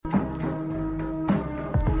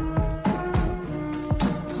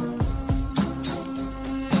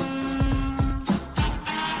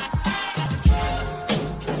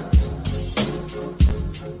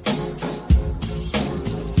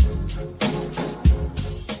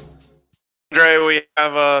Andre, we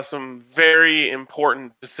have some very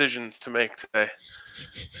important decisions to make today.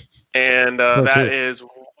 And that is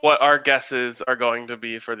what our guesses are going to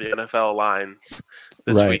be for the NFL lines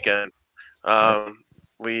this weekend.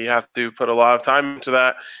 We have to put a lot of time into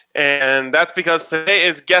that. And that's because today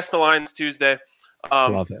is Guess the Lines Tuesday.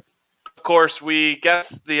 Love it. Of course, we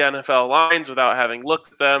guess the NFL lines without having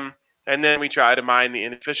looked at them. And then we try to mine the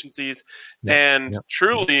inefficiencies.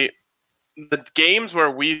 Truly, the games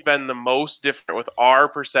where we've been the most different with our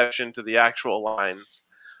perception to the actual lines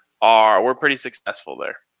we're pretty successful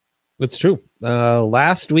there. It's true.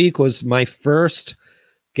 Last week was my first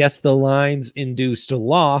Guess the Lines induced a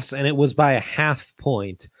loss, and it was by a half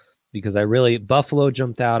point because Buffalo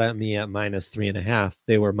jumped out at me at -3.5.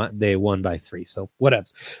 They won by 3, so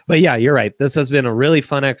whatevs. But yeah, you're right. This has been a really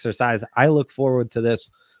fun exercise. I look forward to this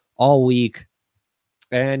all week.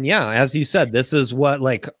 And yeah, as you said, this is what,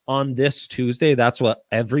 like, on this Tuesday, that's what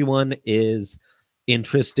everyone is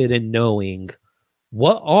interested in knowing.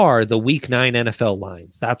 What are the Week 9 NFL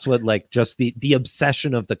lines? That's what, like, just the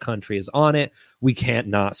obsession of the country is on it. We can't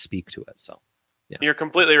not speak to it. So, yeah. You're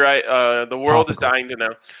completely right. The world is dying to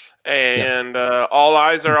know. And all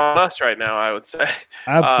eyes are on us right now, I would say.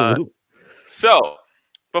 Absolutely. So,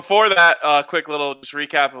 before that, quick little just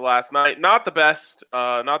recap of last night. Not the best.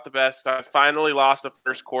 I finally lost a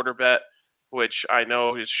first quarter bet, which I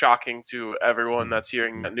know is shocking to everyone that's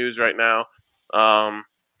hearing that news right now.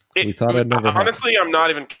 We thought it never honestly, I'm not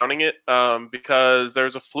even counting it because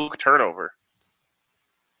there's a fluke turnover.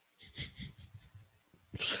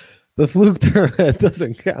 The fluke turnover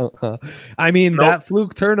doesn't count, huh? I mean, that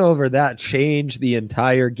fluke turnover, that changed the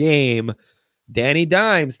entire game. Danny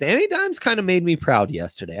Dimes kind of made me proud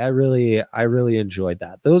yesterday. I really enjoyed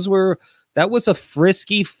that. That was a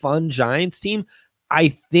frisky, fun Giants team. I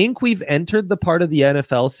think we've entered the part of the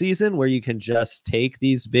NFL season where you can just take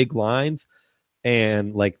these big lines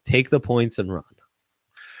and, like, take the points and run.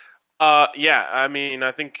 Yeah, I mean,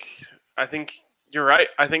 I think you're right.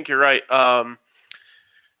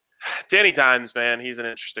 Danny Dimes, man, he's an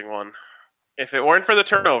interesting one. If it weren't for the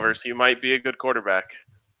turnovers, he might be a good quarterback.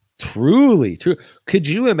 Truly, true. Could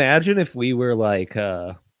you imagine if we were like,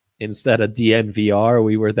 instead of DNVR,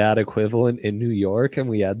 we were that equivalent in New York and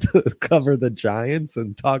we had to cover the Giants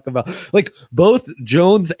and talk about, like, both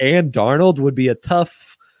Jones and Darnold would be a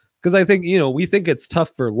tough. Because I think, we think it's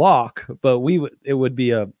tough for Locke, but it would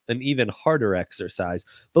be an even harder exercise.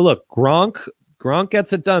 But look, Gronk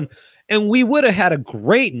gets it done. And we would have had a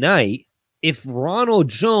great night if Ronald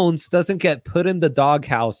Jones doesn't get put in the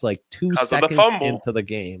doghouse like 2 seconds into the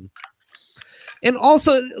game. And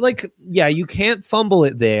also, like, yeah, you can't fumble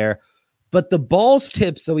it there, but the ball's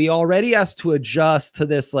tipped, so he already has to adjust to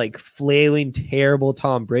this, like, flailing, terrible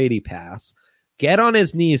Tom Brady pass, get on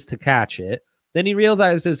his knees to catch it. Then he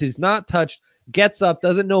realizes he's not touched, gets up,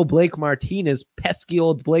 doesn't know Blake Martinez, pesky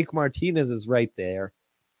old Blake Martinez is right there.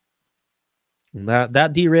 And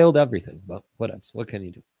that derailed everything, but what else? What can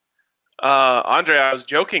you do? Andre, I was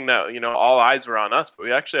joking that, all eyes were on us, but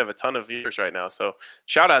we actually have a ton of viewers right now. So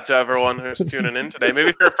shout out to everyone who's tuning in today.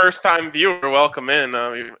 Maybe if you're a first-time viewer, welcome in.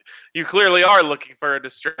 You clearly are looking for a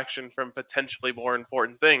distraction from potentially more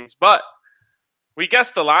important things, but we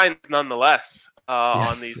guessed the lines nonetheless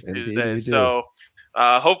on these Tuesdays. So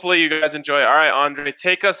hopefully you guys enjoy. All right, Andre,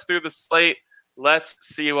 take us through the slate. Let's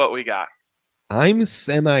see what we got. I'm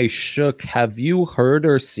semi-shook. Have you heard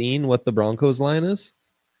or seen what the Broncos line is?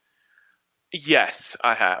 Yes,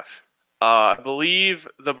 I have. I believe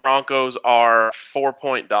the Broncos are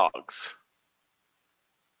 4-point dogs.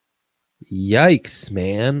 Yikes,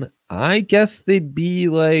 man. I guess they'd be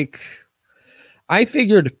like... I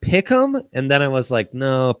figured Pick'em, and then I was like,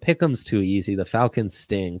 no, Pick'em's too easy. The Falcons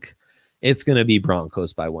stink. It's going to be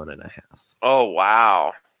Broncos by 1.5. Oh,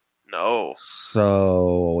 wow. No.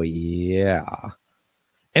 So, yeah.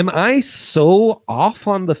 Am I so off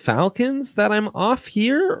on the Falcons that I'm off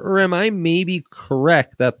here? Or am I maybe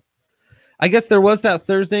correct that I guess there was that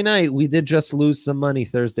Thursday night. We did just lose some money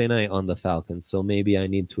Thursday night on the Falcons. So maybe I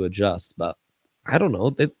need to adjust. But I don't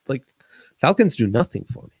know. Falcons do nothing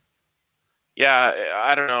for me. Yeah,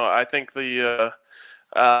 I don't know. I think I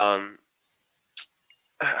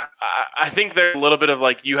think there's a little bit of,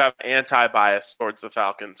 like, you have anti-bias towards the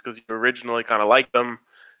Falcons because you originally kind of liked them,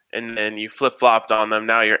 and then you flip-flopped on them.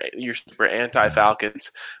 Now you're super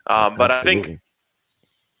anti-Falcons. But I think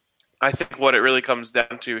what it really comes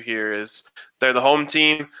down to here is they're the home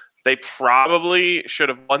team. They probably should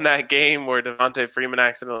have won that game where Devontae Freeman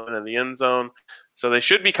accidentally went in the end zone. So they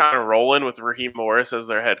should be kind of rolling with Raheem Morris as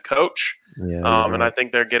their head coach. Yeah, and I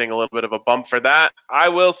think they're getting a little bit of a bump for that. I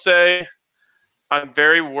will say I'm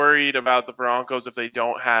very worried about the Broncos if they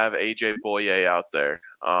don't have AJ Boye out there.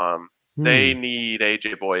 They need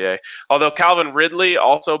AJ Boye. Although Calvin Ridley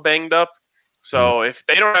also banged up. So if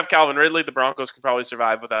they don't have Calvin Ridley, the Broncos can probably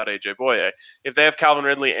survive without AJ Boye. If they have Calvin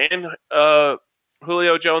Ridley and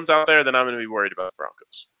Julio Jones out there, then I'm going to be worried about the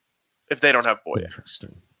Broncos. If they don't have Boye.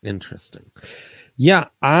 Interesting. Yeah,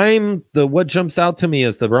 what jumps out to me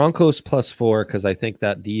is the Broncos +4 because I think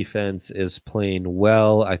that defense is playing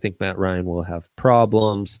well. I think Matt Ryan will have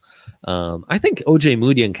problems. I think OJ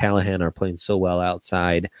Moody and Callahan are playing so well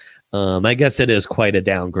outside. I guess it is quite a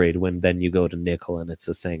downgrade when then you go to nickel and it's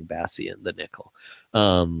a Sang Bassi in the nickel.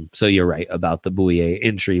 So you're right about the Bouye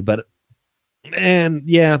injury, but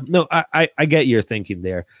I get your thinking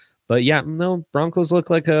there. But yeah, no, Broncos look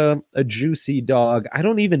like a juicy dog. I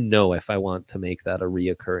don't even know if I want to make that a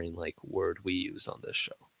reoccurring word we use on this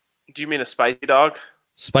show. Do you mean a spicy dog?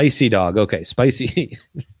 Spicy dog. Okay, spicy.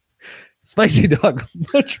 Spicy dog,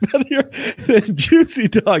 much better than juicy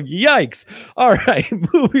dog. Yikes. All right,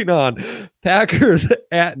 moving on. Packers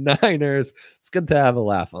at Niners. It's good to have a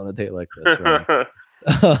laugh on a day like this, right?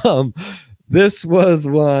 This was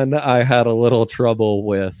one I had a little trouble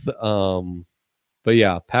with. But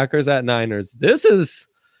yeah, Packers at Niners. This is,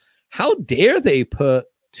 how dare they put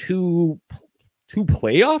two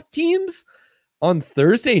playoff teams on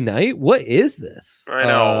Thursday night? What is this? I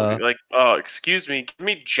know. Excuse me. Give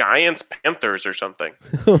me Giants Panthers or something.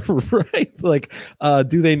 Right.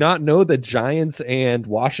 Do they not know the Giants and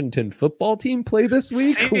Washington football team play this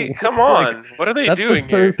week? See, come on. What are they doing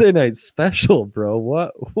here? Thursday night special, bro.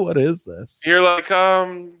 What is this? You're like,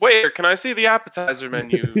 waiter, can I see the appetizer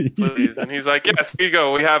menu, please? And he's like, yes, here you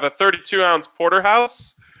go. We have a 32-ounce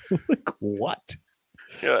porterhouse. What?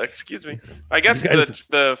 Yeah, excuse me. I guess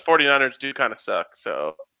the 49ers do kind of suck,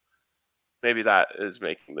 so maybe that is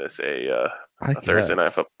making this a Thursday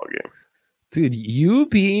night football game. Dude, you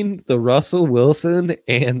being the Russell Wilson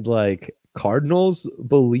and Cardinals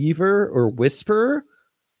believer or whisperer,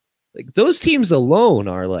 those teams alone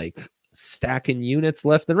are stacking units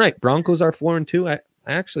left and right. Broncos are 4-2. I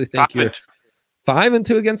actually think you're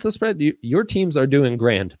 5-2 against the spread. Your teams are doing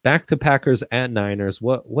grand. Back to Packers at Niners.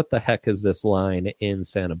 What the heck is this line in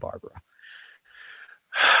Santa Barbara?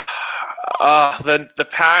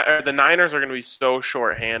 The Niners are going to be so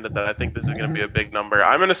short-handed that I think this is going to be a big number.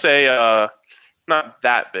 I'm going to say not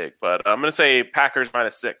that big, but I'm going to say Packers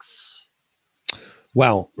 -6.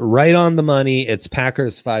 Wow, right on the money. It's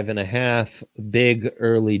Packers 5.5. Big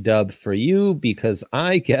early dub for you because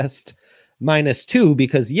I guessed -2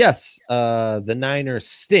 because yes, the Niners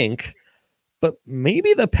stink, but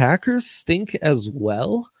maybe the Packers stink as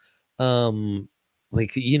well. Remember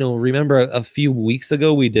a few weeks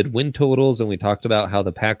ago we did win totals and we talked about how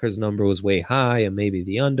the Packers number was way high and maybe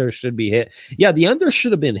the under should be hit. Yeah, the under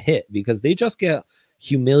should have been hit because they just get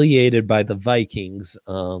humiliated by the Vikings.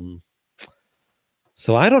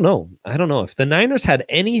 So I don't know. If the Niners had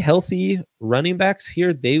any healthy running backs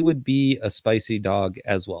here, they would be a spicy dog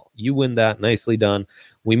as well. You win that. Nicely done.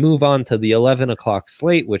 We move on to the 11 o'clock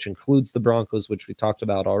slate, which includes the Broncos, which we talked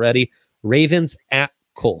about already. Ravens at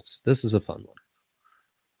Colts. This is a fun one.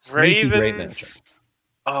 Sneaky, Ravens. great matchup.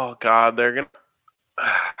 Oh God, they're gonna.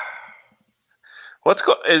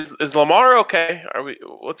 Is Lamar okay?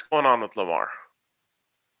 What's going on with Lamar?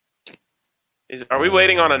 Are we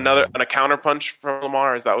waiting on a counterpunch from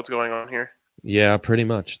Lamar? Is that what's going on here? Yeah, pretty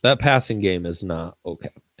much. That passing game is not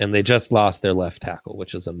okay, and they just lost their left tackle,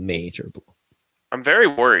 which is a major blow. I'm very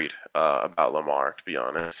worried about Lamar, to be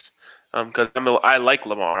honest, because I like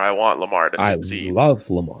Lamar. I want Lamar to succeed. I love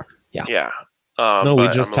Lamar. Yeah. Yeah. We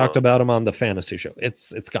just talked about him on the fantasy show.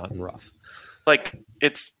 It's gotten rough.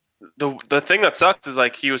 It's the thing that sucks is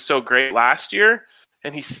he was so great last year,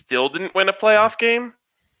 and he still didn't win a playoff game.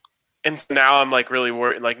 And so now I'm really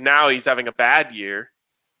worried. Now he's having a bad year,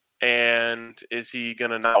 and is he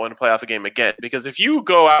gonna not win a playoff game again? Because if you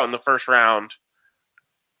go out in the first round,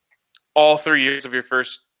 all 3 years of your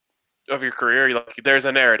career, there's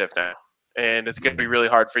a narrative now, and it's gonna be really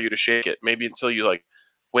hard for you to shake it. Maybe until you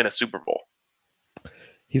win a Super Bowl.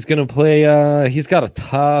 He's gonna play. He's got a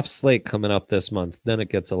tough slate coming up this month. Then it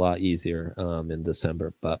gets a lot easier in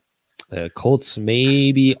December. But Colts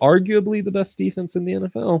may be arguably the best defense in the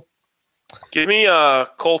NFL. Give me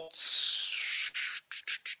Colts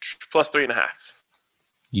 +3.5.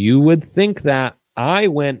 You would think that. I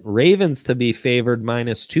went Ravens to be favored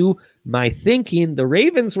 -2. My thinking, the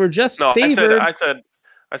Ravens were just favored. I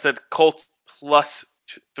said Colts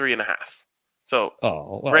 +3.5. So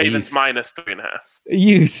Ravens -3.5.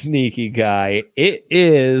 You sneaky guy. It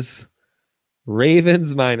is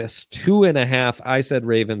Ravens -2.5. I said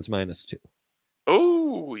Ravens -2.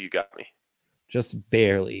 Oh, you got me. just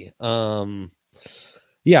barely.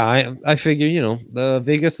 Yeah, I figure, the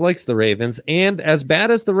Vegas likes the Ravens, and as bad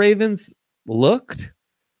as the Ravens looked,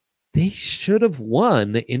 they should have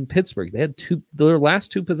won in Pittsburgh. They had their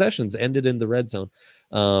last two possessions ended in the red zone,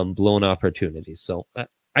 blown opportunities. So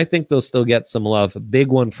I think they'll still get some love. A big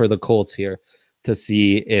one for the Colts here to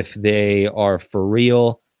see if they are for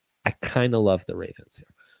real. I kind of love the Ravens here.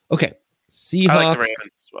 Okay, Seahawks I like the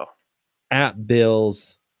Ravens as well. at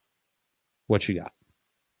Bills. What you got?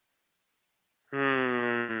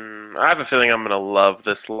 I have a feeling I'm going to love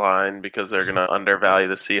this line because they're going to undervalue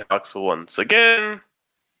the Seahawks once again.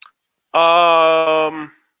 At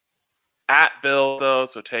Bill though,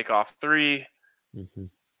 so take off 3. Mm-hmm.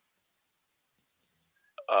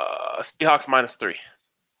 Seahawks -3.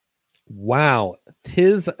 Wow,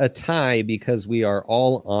 'tis a tie because we are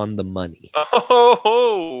all on the money.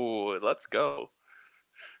 Oh, let's go.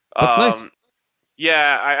 That's nice.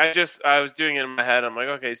 Yeah, I was doing it in my head. I'm like,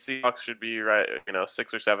 okay, Seahawks should be right,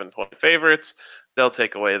 6 or 7 point favorites. They'll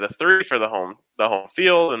take away the 3 for the home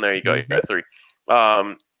field, and there you go, you got 3.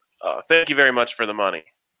 Thank you very much for the money.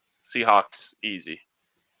 Seahawks, easy.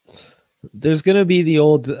 There's going to be the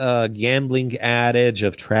old gambling adage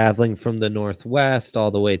of traveling from the Northwest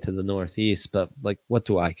all the way to the Northeast, but what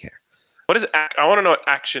do I care? I want to know what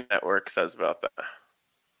Action Network says about that.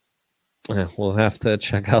 We'll have to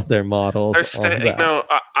check out their models.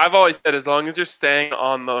 I've always said as long as you're staying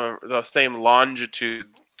on the same longitude,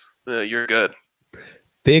 you're good.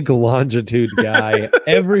 Big longitude guy.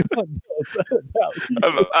 Everyone knows that about you.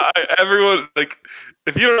 Everyone,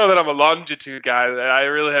 if you don't know that I'm a longitude guy, then I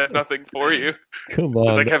really have nothing for you. Come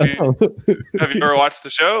on. Have you ever watched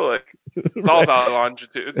the show? It's all about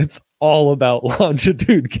longitude. It's all about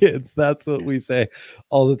longitude, kids. That's what we say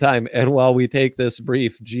all the time. And while we take this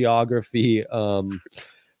brief geography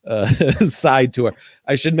side tour,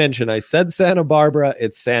 I should mention, I said Santa Barbara,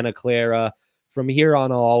 it's Santa Clara. From here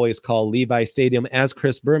on, I'll always call Levi Stadium, as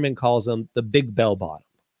Chris Berman calls them, the Big Bell Bottom.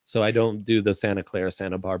 So I don't do the Santa Clara,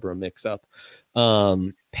 Santa Barbara mix up.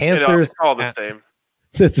 Panthers. It's all the same.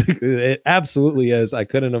 It absolutely is. I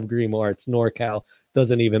couldn't agree more. It's NorCal.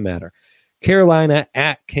 Doesn't even matter. Carolina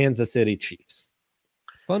at Kansas City Chiefs.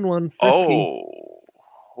 Fun one. Frisky.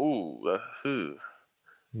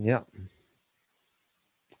 Yeah.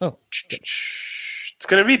 Oh. It's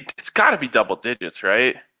got to be double digits,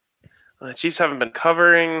 right? The Chiefs haven't been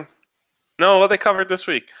covering. No, they covered this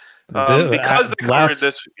week. Because they covered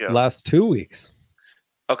this week. Yeah. Last 2 weeks.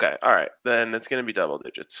 Okay, all right. Then it's going to be double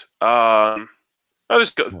digits. I'll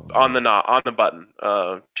just go on the button.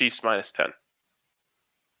 Chiefs -10.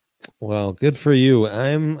 Well, good for you.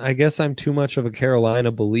 I guess I'm too much of a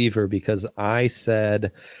Carolina believer because I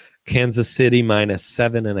said Kansas City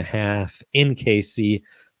 -7.5 in KC.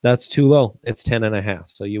 That's too low. It's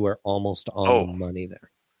 10.5. So you were almost on the money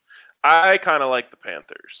there. I kind of like the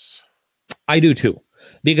Panthers. I do too.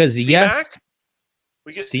 Because C-Mac?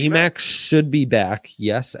 C-Mac should be back.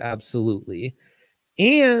 Yes, absolutely.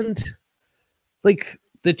 And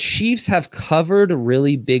the Chiefs have covered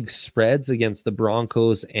really big spreads against the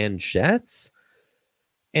Broncos and Jets.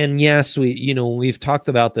 And yes, we've talked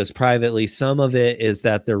about this privately. Some of it is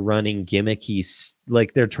that they're running gimmicky,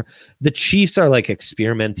 the Chiefs are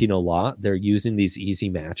experimenting a lot. They're using these easy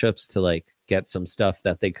matchups to get some stuff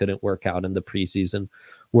that they couldn't work out in the preseason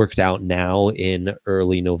worked out now in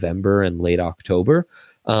early November and late October.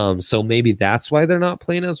 So maybe that's why they're not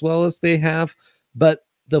playing as well as they have. But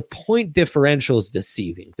the point differential is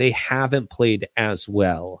deceiving. They haven't played as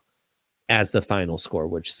well as the final score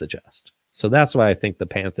would suggest. So that's why I think the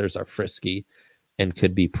Panthers are frisky and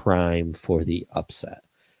could be prime for the upset.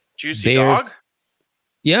 Juicy dog?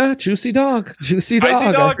 Yeah, juicy dog. Juicy dog.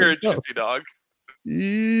 Spicy dog or juicy dog?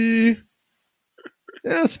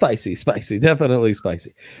 Yeah, spicy. Definitely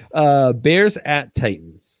spicy. Bears at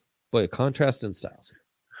Titans. Boy, contrast in styles here.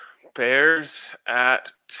 Bears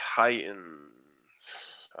at Titans.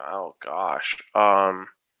 Oh, gosh. I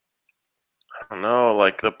don't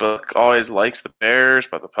know. The book always likes the Bears,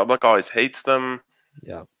 but the public always hates them.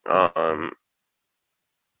 Yeah.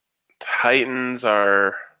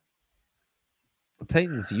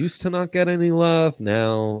 Titans used to not get any love.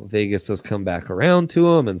 Now Vegas has come back around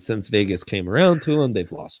to them, and since Vegas came around to them,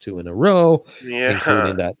 they've lost 2 in a row,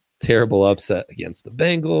 including that terrible upset against the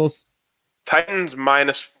Bengals. Titans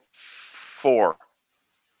 -4.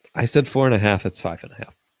 I said 4.5. It's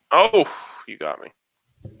 5.5. Oh, you got me.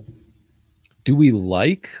 Do we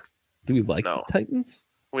like no. the Titans?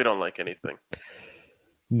 We don't like anything.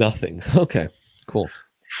 Nothing. Okay, cool.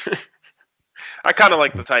 I kind of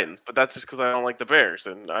like the Titans, but that's just because I don't like the Bears,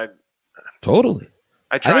 and totally.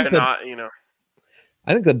 I try to not,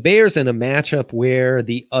 I think the Bears in a matchup where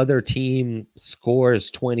the other team scores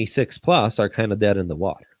 26 plus are kind of dead in the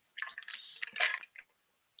water.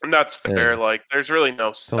 And that's fair. Yeah. Like, there's really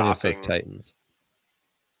no Tony says stopping. Titans.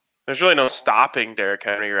 There's really no stopping Derrick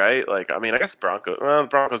Henry, right? Like, I mean, I guess the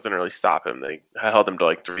Broncos didn't really stop him. They held him to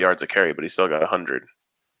like 3 yards a carry, but he still got 100.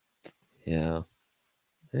 Yeah.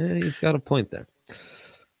 You've got a point there.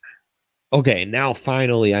 Okay, now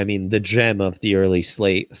finally, I mean, the gem of the early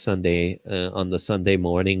slate Sunday on the Sunday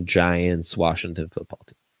morning, Giants, Washington football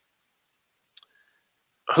team.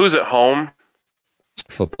 Who's at home?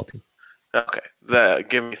 Football team. Okay,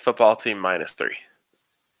 give me football team -3.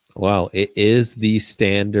 Wow, it is the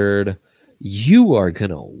standard. You are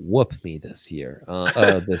gonna whoop me this year,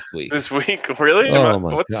 this week. This week, really? Oh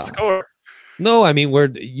my What's God. the score? No, I mean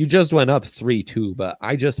you just went up 3-2, but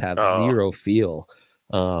I just have zero feel.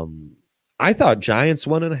 I thought Giants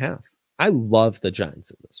 1.5. I love the Giants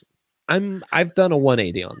in this one. I've done a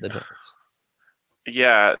 180 on the Giants.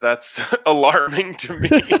 Yeah, that's alarming to me.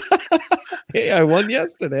 Hey, I won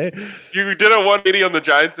yesterday. You did a 180 on the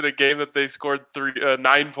Giants in a game that they scored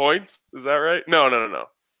 9 points. Is that right? No.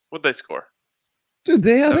 What'd they score? Dude,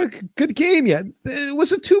 they had a good game yet. It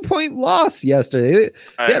was a 2-point loss yesterday.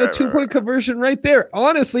 They had a 2-point conversion right there.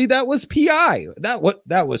 Honestly, that was PI. That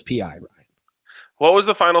was PI, Ryan. What was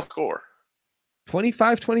the final score?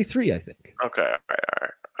 25-23, I think. Okay, all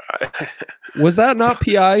right. Was that not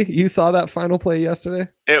PI? You saw that final play yesterday?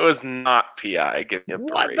 It was not PI. Give me a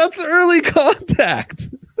break. What? That's early contact.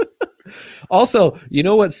 Also, you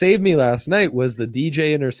know what saved me last night was the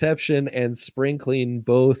DJ interception and sprinkling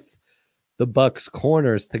both the Bucks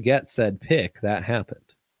corners to get said pick. That happened.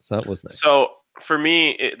 So that was nice. So for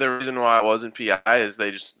me, the reason why it wasn't PI is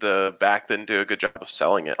the back didn't do a good job of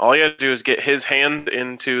selling it. All you had to do is get his hand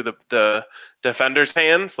into the defender's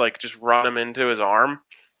hands, like just run him into his arm,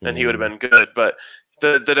 and he would have been good. But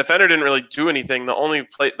the defender didn't really do anything. The only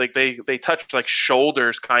play, like they touched like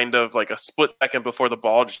shoulders, kind of like a split second before the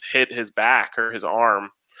ball just hit his back or his arm.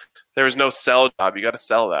 There was no sell job. You got to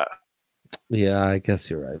sell that. Yeah, I guess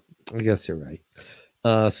you're right.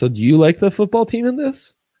 So do you like the football team in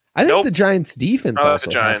this? I think the Giants defense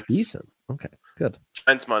also half decent. Okay, good.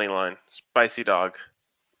 Giants money line, spicy dog.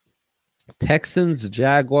 Texans,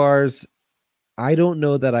 Jaguars. I don't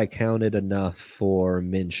know that I counted enough for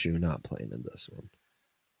Minshew not playing in this one,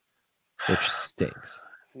 which stinks.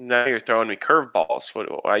 Now you're throwing me curveballs.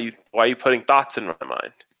 Why are you putting thoughts in my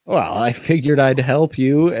mind? Well, I figured I'd help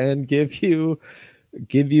you and give you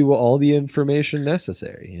all the information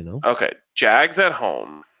necessary. You know. Okay, Jags at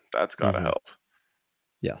home. That's gotta help.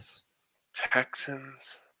 Yes.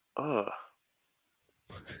 Texans. Ugh.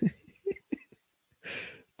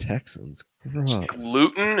 Texans. Gross.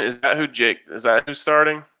 Luton, is that who's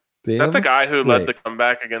starting? Is that the guy who led the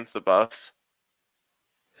comeback against the Buffs?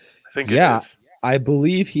 I think it is. I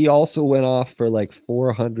believe he also went off for like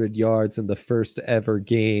 400 yards in the first ever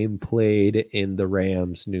game played in the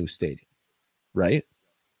Rams' new stadium. Right?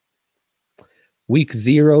 Week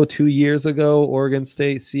 0 2 years ago, Oregon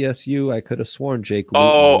State, CSU. I could have sworn Jake Luton.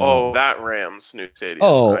 Oh, that Rams new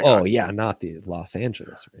stadium. Yeah, not the Los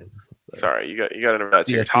Angeles Rams. Sorry, you got to realize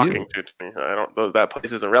you're talking to me. That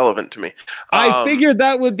place is irrelevant to me. I figured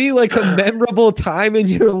that would be like a memorable time in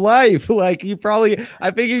your life. Like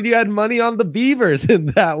I figured you had money on the Beavers in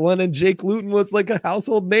that one, and Jake Luton was like a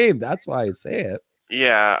household name. That's why I say it.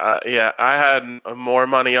 Yeah. I had more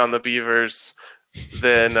money on the Beavers.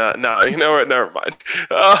 Then no, you know what? Never mind.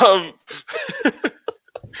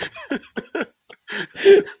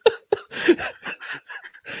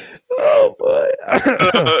 Oh boy!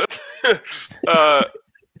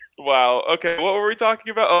 Wow. Okay, what were we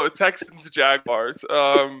talking about? Oh, Texans, Jaguars.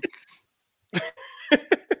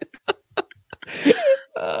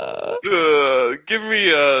 Give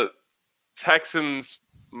me Texans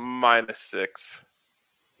 -6.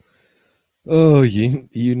 Oh, you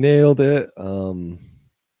nailed it.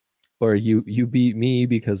 Or you beat me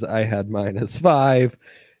because I had -5.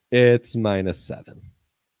 It's -7.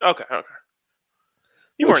 Okay.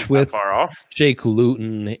 You weren't that far off. Jake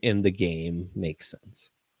Luton in the game makes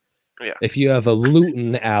sense. Yeah. If you have a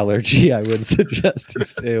Luton allergy, I would suggest you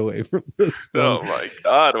stay away from this one. Oh my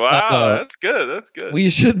God! Wow, that's good. That's good. We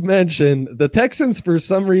should mention the Texans. For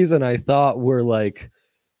some reason, I thought were like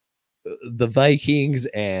the Vikings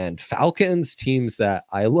and Falcons, teams that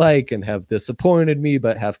I like and have disappointed me,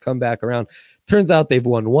 but have come back around. Turns out they've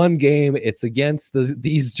won one game. It's against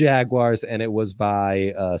these Jaguars, and it was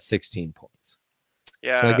by 16 points.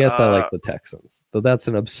 Yeah. So I guess I like the Texans. So that's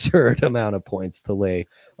an absurd amount of points to lay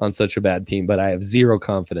on such a bad team, but I have zero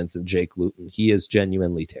confidence in Jake Luton. He is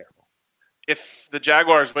genuinely terrible. if the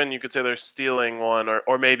Jaguars win, you could say they're stealing one,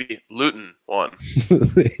 or maybe Luton won.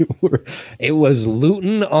 It was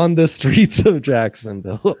looting on the streets of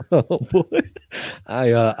Jacksonville. Oh boy.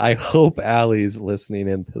 I hope Allie's listening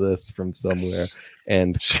into this from somewhere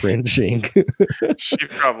and cringing. She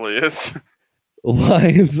probably is.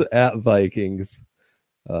 Lions at Vikings.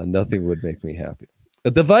 Nothing would make me happy.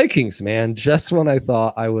 The Vikings, man, just when I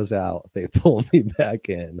thought I was out, they pulled me back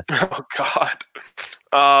in. Oh God.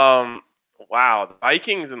 Wow, the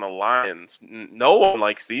Vikings and the Lions. No one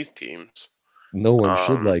likes these teams. No one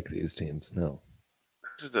should like these teams. No.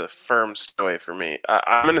 This is a firm stay for me.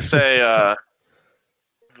 I'm going to say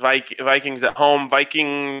Vikings at home.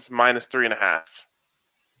 Vikings -3.5.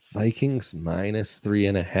 Vikings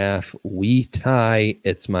 -3.5. We tie.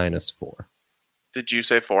 It's -4. Did you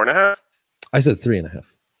say 4.5? I said 3.5.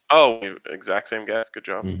 Oh, exact same guess. Good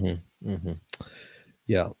job.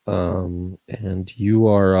 Yeah. And you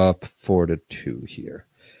are up 4-2 here.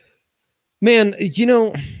 Man,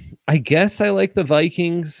 I guess I like the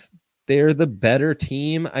Vikings. They're the better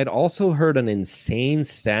team. I'd also heard an insane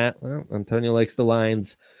stat. Well, Antonio likes the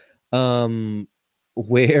Lions.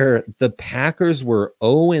 Where the Packers were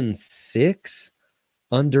 0-6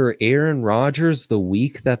 under Aaron Rodgers the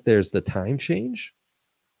week that there's the time change,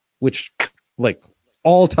 which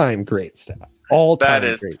all-time great stat. All-time that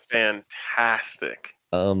is great fantastic.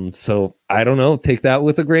 So I don't know. Take that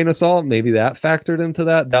with a grain of salt. Maybe that factored into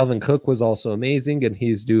that. Dalvin Cook was also amazing, and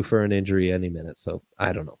he's due for an injury any minute. So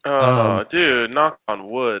I don't know. Oh, dude, knock on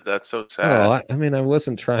wood. That's so sad. I mean, I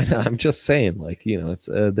wasn't trying to. I'm just saying, it's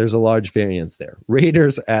there's a large variance there.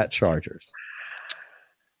 Raiders at Chargers.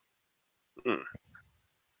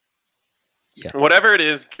 Yeah. Whatever it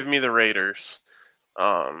is, give me the Raiders.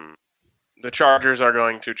 The Chargers are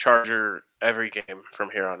going to charger every game from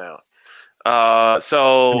here on out.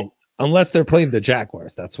 Unless they're playing the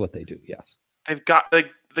Jaguars, that's what they do. Yes, they've got they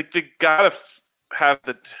gotta have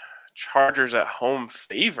the Chargers at home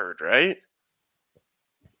favored, right?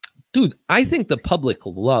 Dude, I think the public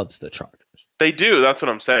loves the Chargers. They do. That's what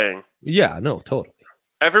I'm saying. Yeah, no, totally.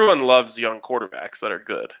 Everyone loves young quarterbacks that are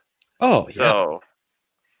good. Oh, so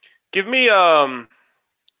give me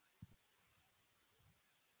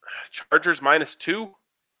Chargers -2.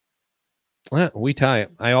 We tie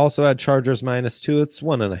it. I also had Chargers -2. It's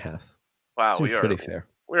 1.5. Wow, we are pretty fair.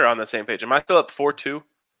 We're on the same page. Am I still up 4-2?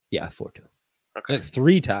 Yeah, 4-2. Okay, it's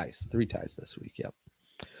 3 ties. 3 ties this week. Yep.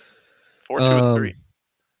 4-2-3.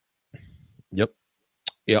 Yep.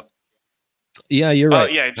 Yeah, you're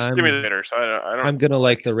right. Yeah, just give me the Raiders. I'm gonna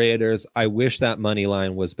like the Raiders. I wish that money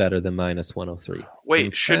line was better than -103.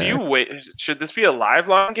 Wait, you wait? Should this be a live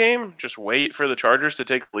line game? Just wait for the Chargers to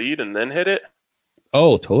take the lead and then hit it?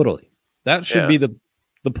 Oh, totally. That should be the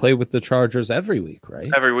play with the Chargers every week,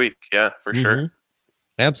 right? Every week, yeah, for sure.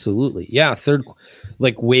 Absolutely. Yeah,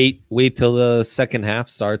 wait till the second half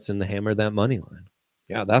starts and hammer that money line.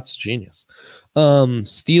 Yeah, that's genius.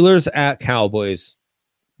 Steelers at Cowboys.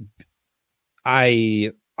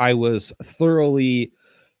 I was thoroughly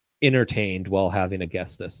entertained while having to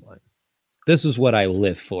guess this line. This is what I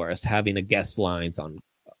live for, is having to guess lines on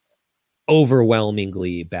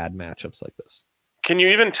overwhelmingly bad matchups like this. Can you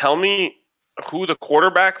even tell me who the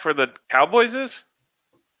quarterback for the Cowboys is?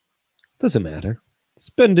 Doesn't matter.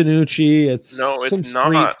 It's Ben DiNucci. It's some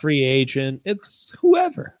street not. Free agent. It's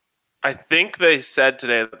whoever. I think they said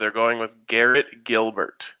today that they're going with Garrett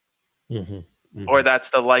Gilbert. Or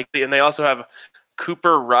that's the likely. And they also have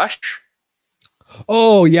Cooper Rush.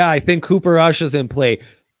 Oh, yeah. I think Cooper Rush is in play.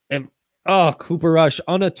 And Cooper Rush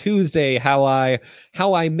on a Tuesday. How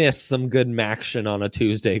I miss some good Maction on a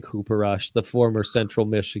Tuesday. Cooper Rush, the former Central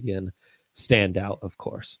Michigan standout, of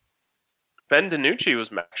course. Ben DiNucci was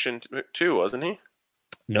Maction too, wasn't he?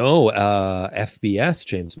 No, FBS,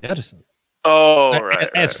 James Madison. Oh, right.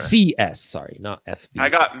 FCS, sorry, not FBS. I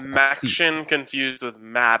got Maction confused with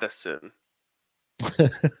Madison.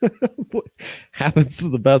 Happens to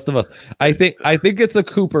the best of us. I think it's a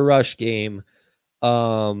Cooper Rush game.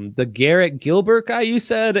 The Garrett Gilbert guy you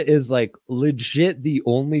said is legit the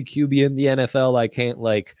only QB in the NFL. I can't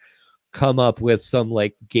come up with some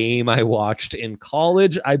game I watched in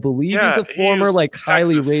college. I believe he's a former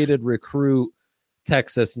highly rated recruit.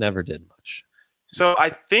 Texas never did much. So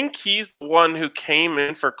I think he's the one who came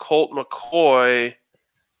in for Colt McCoy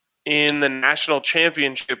in the national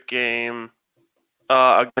championship game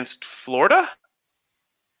against Florida.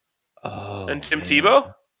 And Tim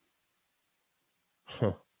Tebow.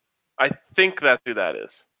 Huh. I think that's who that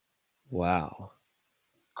is. Wow.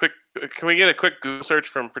 Can we get a quick Google search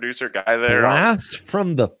from producer Guy there? Blast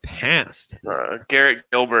from the past. Garrett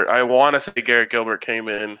Gilbert. I want to say Garrett Gilbert came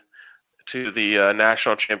in to the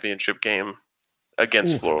national championship game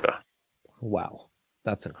against Florida. Wow,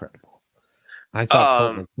 that's incredible. I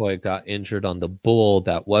thought Colt McCoy got injured on the bull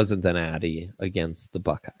that wasn't an Addy against the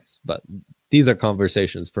Buckeyes, but these are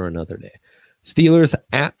conversations for another day. Steelers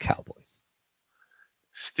at Cowboys.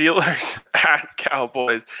 Steelers at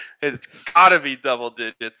Cowboys. It's got to be double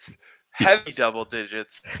digits. Heavy double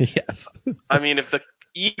digits. Yes. I mean, if the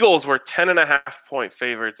Eagles were 10.5-point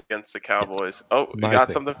favorites against the Cowboys. Oh, you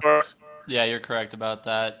got something for us? Yeah, you're correct about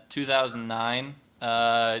that. 2009,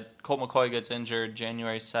 Colt McCoy gets injured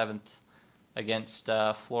January 7th against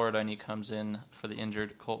Florida, and he comes in for the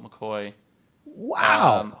injured Colt McCoy.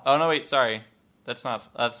 Wow. Oh no, wait, sorry. That's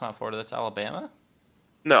not Florida. That's Alabama.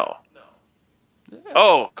 No. Yeah.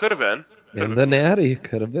 Oh, could have been. And the Natty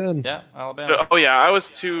could have been. Yeah, Alabama. Oh yeah,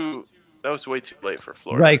 that was way too late for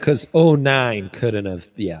Florida. Right, because 09 couldn't have.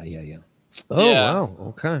 Yeah. Oh Yeah.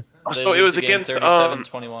 Wow. Okay. So it was against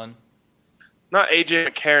 37-21. Not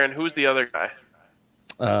AJ McCarron. Who's the other guy?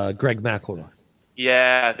 Greg McElroy.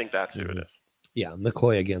 Yeah, I think that's who it is. Yeah,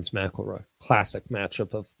 McCoy against McElroy. Classic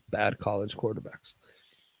matchup of bad college quarterbacks.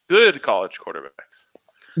 Good college quarterbacks.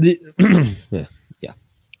 Yeah.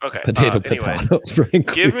 Okay. Potato.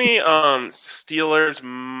 Give me Steelers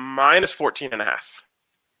minus 14.5.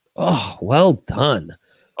 Oh, well done.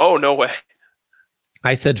 Oh, no way.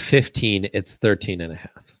 I said 15. It's 13.5.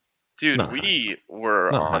 Dude, we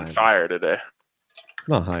were on fire today. It's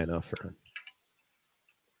not high enough for him.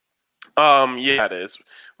 Yeah, it is.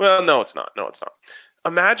 Well, no, it's not.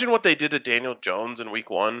 Imagine what they did to Daniel Jones in week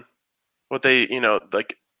 1. What they,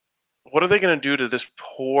 what are they going to do to this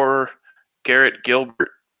poor Garrett Gilbert?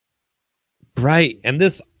 Right. And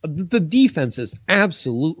the defense is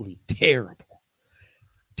absolutely terrible.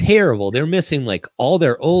 Terrible. They're missing all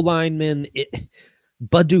their O linemen.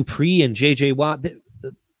 Bud Dupree and JJ Watt.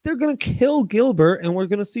 They're going to kill Gilbert, and we're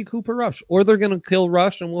going to see Cooper Rush. Or they're going to kill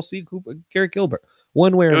Rush, and we'll see Garrett Gilbert.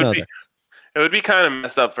 One way or another. It would be kind of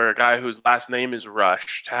messed up for a guy whose last name is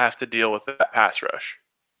Rush to have to deal with that pass rush.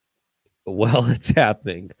 Well, it's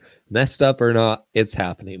happening. Messed up or not, it's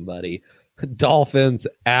happening, buddy. Dolphins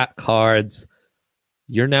at Cards.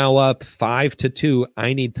 You're now up 5-2.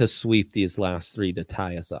 I need to sweep these last 3 to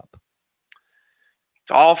tie us up.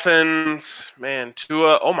 Dolphins, man,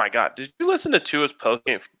 Tua. Oh my God, did you listen to Tua's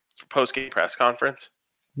post-game press conference?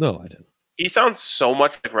 No, I didn't. He sounds so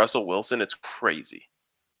much like Russell Wilson. It's crazy.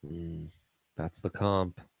 That's the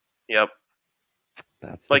comp. Yep.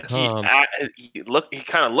 That's the comp. He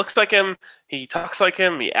kind of looks like him. He talks like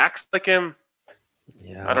him. He acts like him.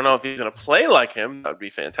 Yeah. I don't know if he's going to play like him. That would be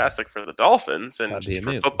fantastic for the Dolphins and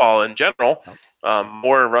for football in general.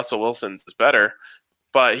 More Russell Wilson's is better.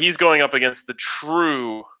 But he's going up against the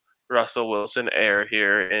true Russell Wilson heir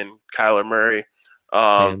here in Kyler Murray.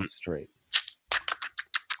 Damn straight.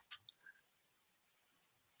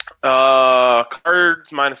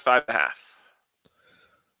 Cards minus 5.5.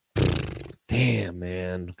 Damn,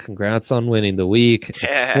 man. Congrats on winning the week.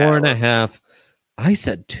 Yeah. It's 4.5. I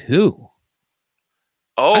said 2.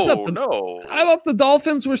 Oh, no. I thought the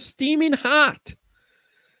Dolphins were steaming hot.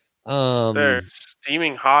 They're a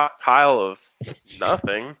steaming hot pile of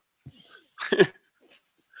nothing.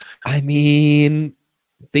 I mean,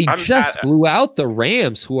 they just blew out the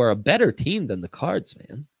Rams, who are a better team than the Cards,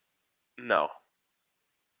 man. No.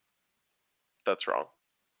 That's wrong.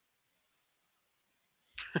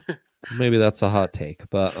 Maybe that's a hot take,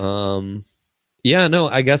 but yeah, no,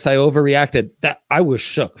 I guess I overreacted. That I was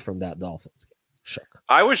shook from that Dolphins game. Shook.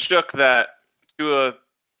 I was shook that Tua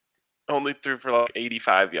only threw for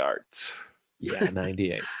 85 yards. Yeah,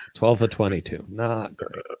 98. 12 of 22. Not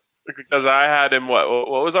great. Because I had him, what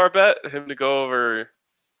was our bet? Him to go over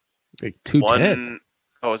 210.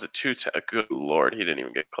 Oh, was it 210? Good Lord, he didn't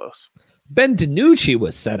even get close. Ben DiNucci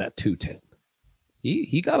was set at 210.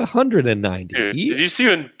 He got 190. Dude, did you see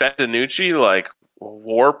when Ben DiNucci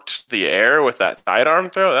warped the air with that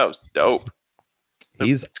sidearm throw? That was dope.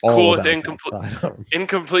 He's coolest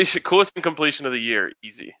incompletion of the year.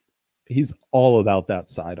 Easy. He's all about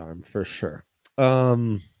that sidearm for sure.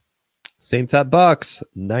 Saints at Bucks.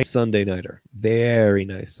 Nice Sunday nighter. Very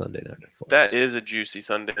nice Sunday nighter. That is a juicy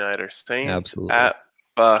Sunday nighter. Saints Absolutely. At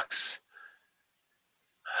Bucks.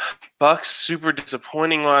 Bucks super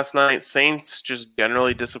disappointing last night. Saints just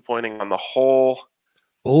generally disappointing on the whole.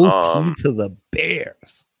 OT to the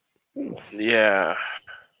Bears. Oof. Yeah.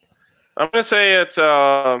 I'm going to say it's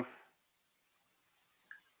Yeah.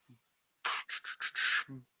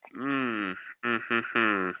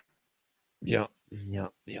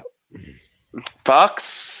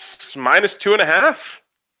 Bucks minus 2.5.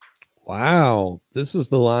 Wow. This is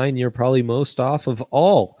the line you're probably most off of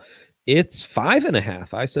all. It's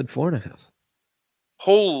 5.5. I said 4.5.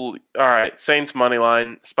 Holy! All right, Saints money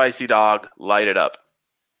line, spicy dog, light it up.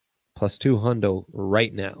 Plus 200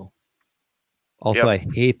 right now. Also, I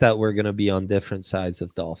hate that we're going to be on different sides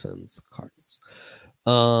of Dolphins, Cardinals.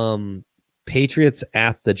 Patriots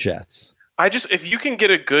at the Jets. If you can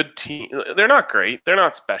get a good team, they're not great. They're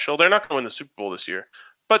not special. They're not going to win the Super Bowl this year.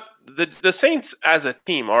 But the Saints as a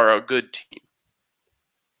team are a good team.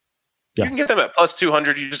 Yes. You can get them at plus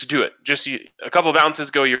 200. You just do it. A couple of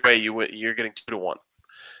bounces go your way. You're getting 2-1.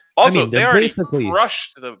 Also, they already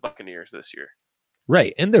crushed the Buccaneers this year.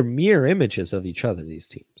 Right, and they're mirror images of each other. These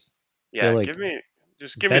teams. Yeah, like give me the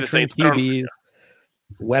Saints. QBs,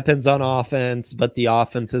 weapons on offense, but the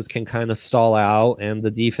offenses can kind of stall out, and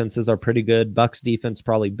the defenses are pretty good. Bucs defense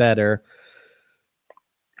probably better.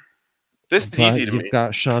 This is easy to me. You've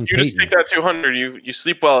got Sean Payton. Just take that 200. You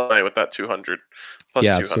sleep well at night with that 200. Plus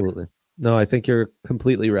 200. Absolutely. No, I think you're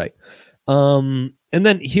completely right. And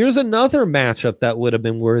then here's another matchup that would have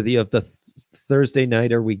been worthy of the Thursday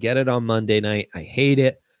nighter. We get it on Monday night. I hate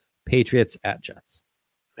it. Patriots at Jets.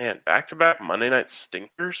 Man, back-to-back Monday night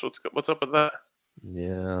stinkers. What's up with that?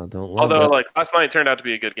 Yeah, don't. Although, last night turned out to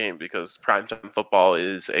be a good game because primetime football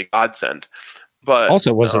is a godsend. But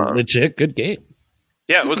also, it was a legit good game.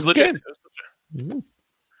 Yeah, it was legit. Mm-hmm.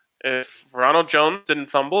 If Ronald Jones didn't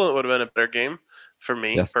fumble, it would have been a better game for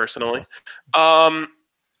me personally. God,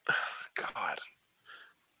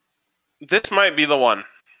 this might be the one,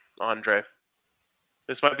 Andre.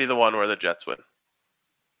 This might be the one where the Jets win.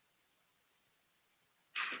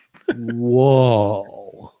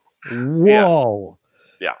 Whoa.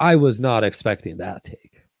 Yeah. I was not expecting that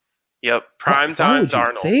take. Yep. Primetime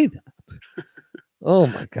Darnold. Say that? Oh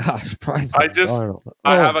my gosh. Primetime Darnold.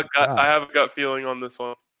 I have a gut feeling on this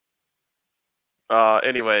one.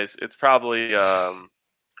 Anyways, it's probably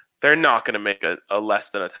they're not going to make a less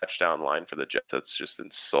than a touchdown line for the Jets. That's just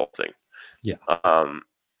insulting. Yeah. I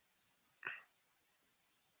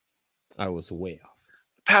was way off.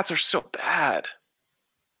 The Pats are so bad.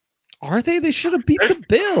 Are they? They should have beat the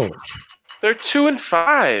Bills. They're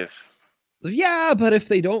 2-5. Yeah, but if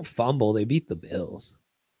they don't fumble, they beat the Bills.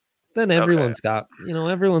 Then everyone's got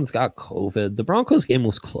COVID. The Broncos game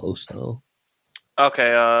was close though. Okay,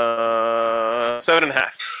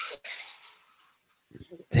 7.5.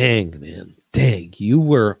 Dang, man. Dang, you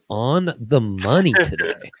were on the money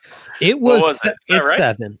today. It's right?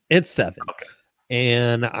 7. It's 7. Okay.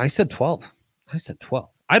 And I said 12.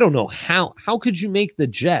 I don't know how could you make the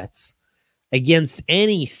Jets against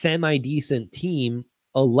any semi-decent team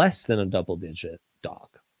a less than a double-digit dog?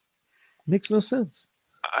 Makes no sense.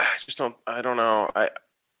 I don't know.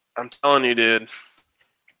 I'm telling you, dude.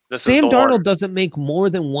 Sam Darnold doesn't make more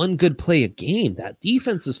than one good play a game. That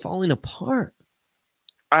defense is falling apart.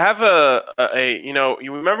 I have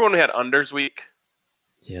you remember when we had unders week?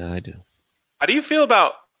 Yeah, I do. How do you feel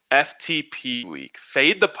about FTP week?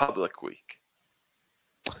 Fade the public week.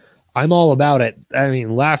 I'm all about it. I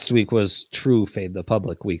mean, last week was true fade the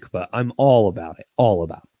public week, but I'm all about it. All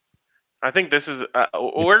about it. I think this is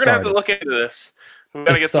we're gonna have to look into this. We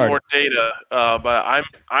gotta get some more data. But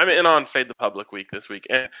I'm in on fade the public week this week,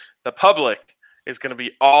 and the public is gonna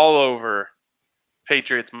be all over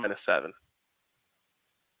Patriots -7.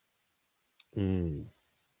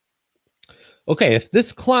 Okay, if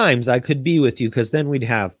this climbs, I could be with you because then we'd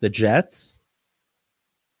have the Jets,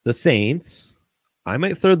 the Saints. I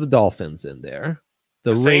might throw the Dolphins in there.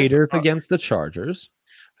 The Raiders against the Chargers.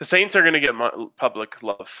 The Saints are going to get public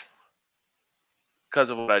love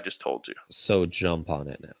because of what I just told you. So jump on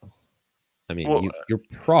it now. I mean, you're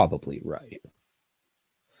probably right.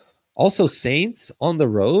 Also, Saints on the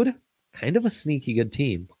road, kind of a sneaky good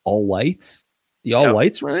team. All whites. The all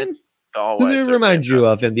whites, Ryan? The all whites. Who does it remind you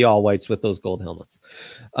of in the all whites with those gold helmets?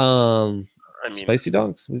 Spicy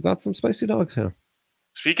dogs. We've got some spicy dogs here.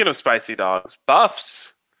 Speaking of spicy dogs,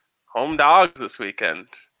 Buffs, home dogs this weekend.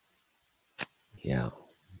 Yeah.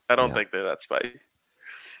 I don't think they're that spicy.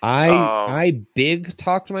 I big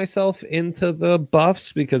talked myself into the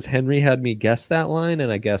Buffs because Henry had me guess that line,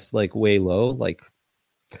 and I guessed like way low, like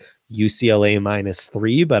UCLA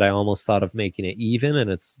 -3, but I almost thought of making it even,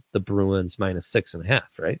 and it's the Bruins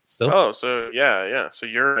 -6.5, right? So yeah. So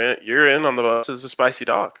you're in on the Buffs as a spicy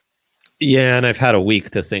dog. Yeah, and I've had a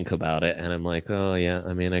week to think about it, and I'm like, oh yeah.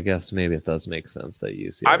 I mean, I guess maybe it does make sense that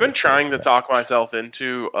UCLA. I've been trying to talk myself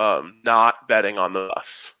into not betting on the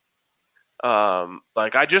Buffs.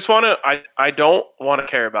 I just want to. I don't want to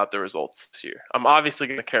care about the results this year. I'm obviously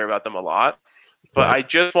going to care about them a lot, but I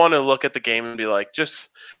just want to look at the game and be like,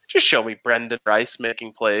 just show me Brendan Rice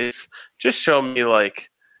making plays. Just show me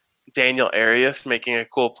like Daniel Arias making a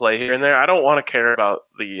cool play here and there. I don't want to care about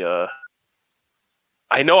the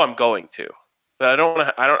I know I'm going to, but I don't want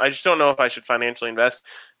to. I just don't know if I should financially invest.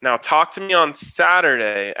 Now, talk to me on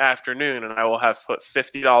Saturday afternoon, and I will have put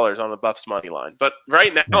 $50 on the Buffs money line. But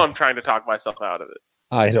right now, I'm trying to talk myself out of it.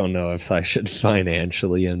 I don't know if I should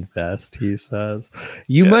financially invest, he says.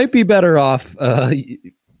 You might be better off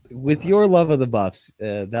with your love of the Buffs.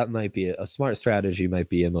 That might be a smart strategy, might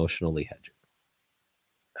be emotionally hedging.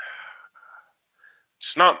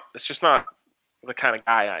 It's just not the kind of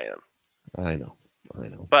guy I am. I know.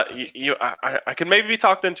 But I could maybe be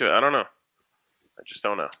talked into it. I don't know. I just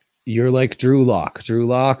don't know. You're like Drew Lock. Drew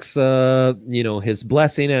Lock's, his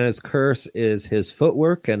blessing and his curse is his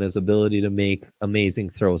footwork and his ability to make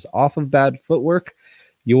amazing throws off of bad footwork.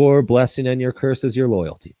 Your blessing and your curse is your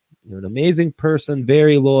loyalty. You're an amazing person,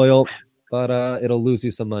 very loyal, but it'll lose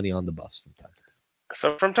you some money on the Buffs from time to time.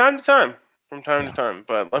 So from time to time.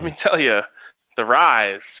 But let me tell you, the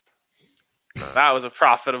Rise, that was a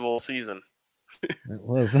profitable season. It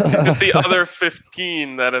was just the other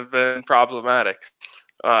 15 that have been problematic.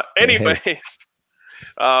 Anyways,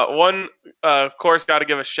 of course, got to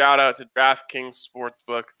give a shout out to DraftKings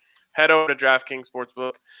Sportsbook. Head over to DraftKings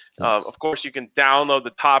Sportsbook. Yes. Of course, you can download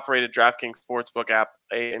the top-rated DraftKings Sportsbook app,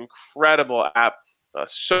 an incredible app.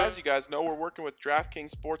 So as you guys know, we're working with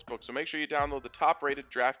DraftKings Sportsbook, so make sure you download the top-rated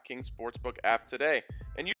DraftKings Sportsbook app today.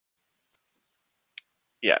 And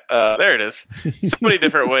there it is. So many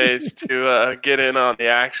different ways to get in on the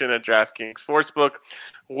action at DraftKings Sportsbook.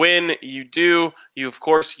 When you do, you of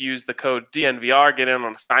course use the code DNVR, get in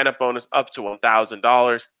on a sign-up bonus up to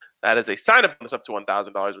 $1,000. That is a sign-up bonus up to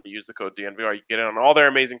 $1,000 when you use the code DNVR. You get in on all their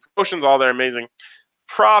amazing promotions, all their amazing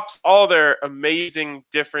props, all their amazing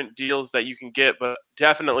different deals that you can get, but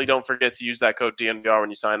definitely don't forget to use that code DNVR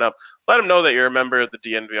when you sign up. Let them know that you're a member of the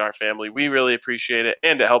DNVR family. We really appreciate it,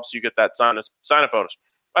 and it helps you get that sign-up bonus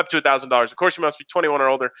up to $1,000. Of course, you must be 21 or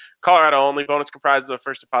older. Colorado only. Bonus comprises of a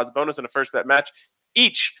first deposit bonus and a first bet match,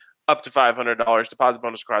 each up to $500. Deposit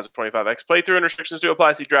bonus requires a 25x playthrough, and restrictions do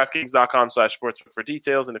apply. See DraftKings.com/sportsbook for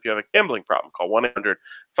details. And if you have a gambling problem, call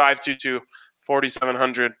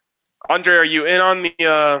 1-800-522-4700. Andre, are you in on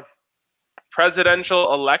the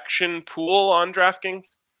presidential election pool on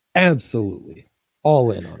DraftKings? Absolutely.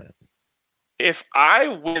 All in on it. If I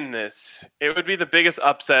win this, it would be the biggest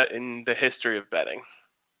upset in the history of betting.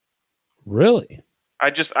 Really?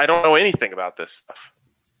 I don't know anything about this stuff.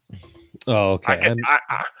 Oh, okay.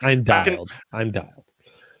 I'm dialed. I'm dialed.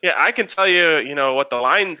 Yeah, I can tell you, what the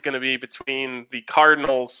line's going to be between the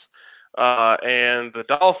Cardinals and the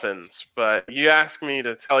Dolphins, but you ask me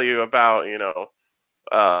to tell you about,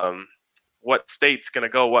 what state's going to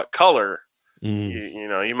go what color.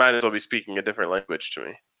 You might as well be speaking a different language to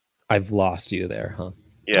me. I've lost you there, huh?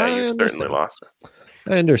 Yeah, you've certainly lost it.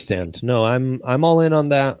 I understand. No, I'm all in on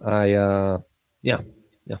that. Yeah.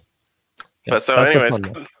 But so, anyways,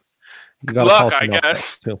 good luck, I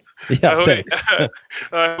guess. Yeah, thanks.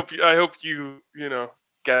 I hope you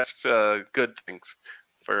guessed good things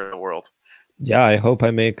for the world. Yeah, I hope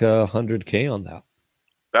I make $100K on that.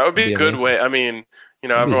 That would be a good way. I mean,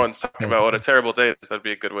 everyone's talking about what a terrible day is. That'd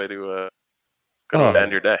be a good way to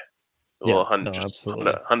end your day. A little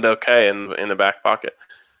hundo K in the back pocket.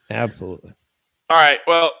 Absolutely. All right.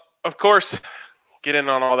 Well, of course, get in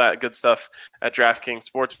on all that good stuff at DraftKings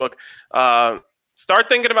Sportsbook. Start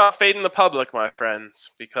thinking about fading the public, my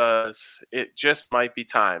friends, because it just might be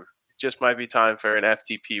time. It just might be time for an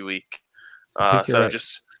FTP week. So right.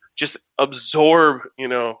 just absorb,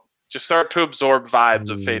 just start to absorb vibes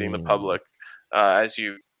of fading the public as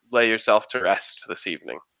you lay yourself to rest this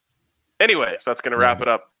evening. Anyways, that's going to wrap it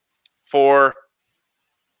up for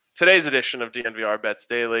today's edition of DNVR Bets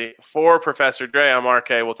Daily. For Professor Dre, I'm RK.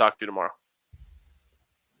 We'll talk to you tomorrow.